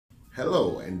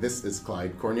Hello, and this is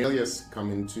Clyde Cornelius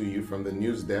coming to you from the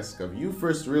news desk of You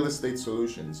First Real Estate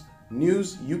Solutions.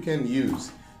 News you can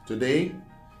use. Today,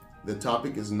 the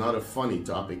topic is not a funny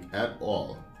topic at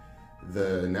all.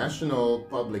 The National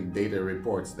Public Data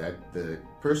reports that the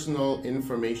personal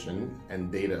information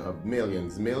and data of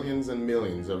millions and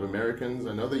millions of Americans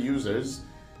and other users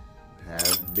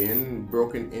have been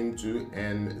broken into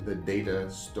and the data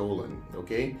stolen,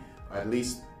 okay? At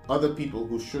least other people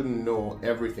who shouldn't know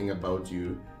everything about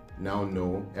you now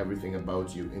know everything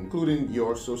about you, including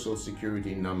your social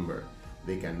security number.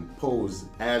 They can pose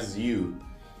as you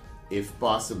if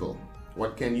possible.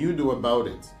 What can you do about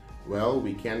it? Well,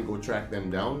 we can't go track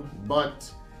them down,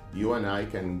 but you and I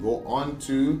can go on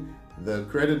to the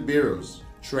credit bureaus,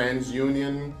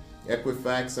 TransUnion,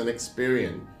 Equifax, and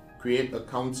Experian. Create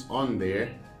accounts on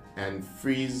there and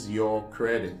freeze your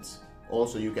credit.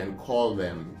 Also, you can call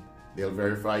them. They'll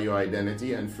verify your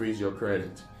identity and freeze your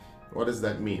credit. What does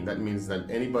that mean? That means that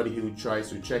anybody who tries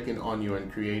to check in on you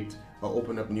and create or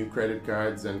open up new credit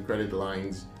cards and credit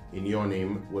lines in your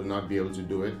name will not be able to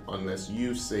do it unless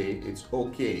you say it's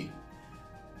okay.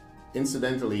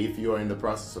 Incidentally, if you are in the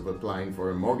process of applying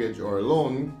for a mortgage or a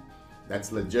loan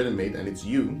that's legitimate and it's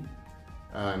you,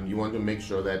 you want to make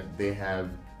sure that they have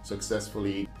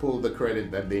successfully pulled the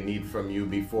credit that they need from you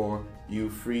before you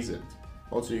freeze it.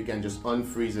 Also, you can just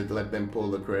unfreeze it, let them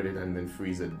pull the credit, and then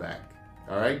freeze it back.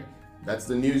 All right? That's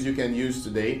the news you can use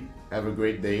today. Have a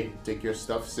great day. Take your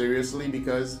stuff seriously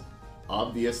because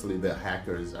obviously the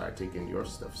hackers are taking your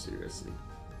stuff seriously.